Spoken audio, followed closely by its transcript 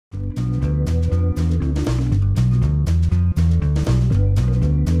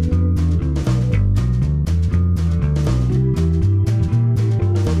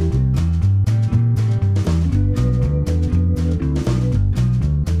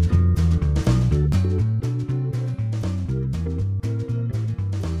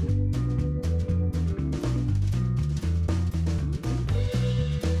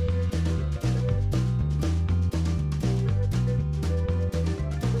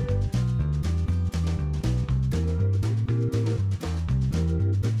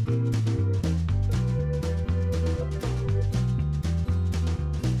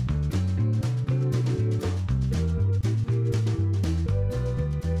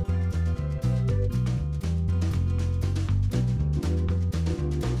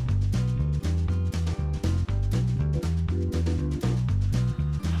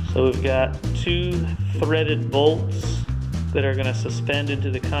So we've got 2 threaded bolts that are going to suspend into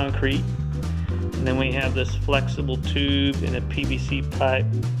the concrete. And then we have this flexible tube and a PVC pipe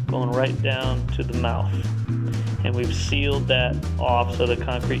going right down to the mouth. And we've sealed that off so the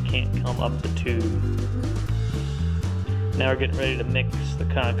concrete can't come up the tube. Now we're getting ready to mix the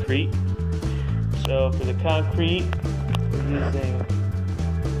concrete. So for the concrete, we're using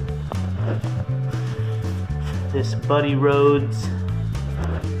this Buddy Rhodes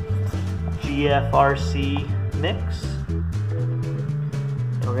GFR mix.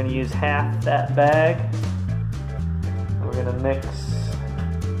 And we're going to use half that bag. We're going to mix.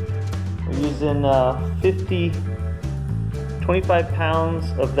 We're using 25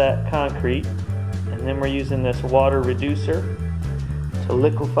 pounds of that concrete, and then we're using this water reducer to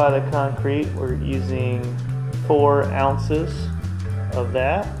liquefy the concrete. We're using 4 ounces of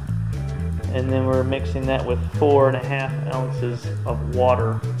that, and then we're mixing that with 4.5 ounces of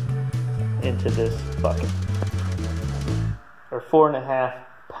water into this bucket, or 4.5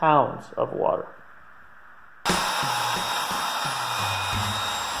 pounds of water.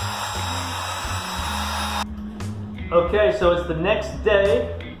 Okay, so it's the next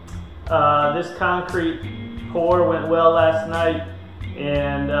day. This concrete pour went well last night,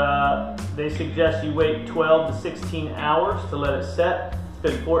 and they suggest you wait 12 to 16 hours to let it set. It's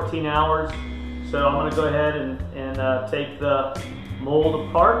been 14 hours, so I'm going to go ahead and take the mold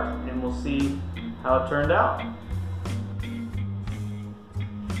apart, and we'll see how it turned out.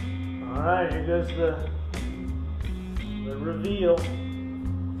 Alright, here goes the reveal.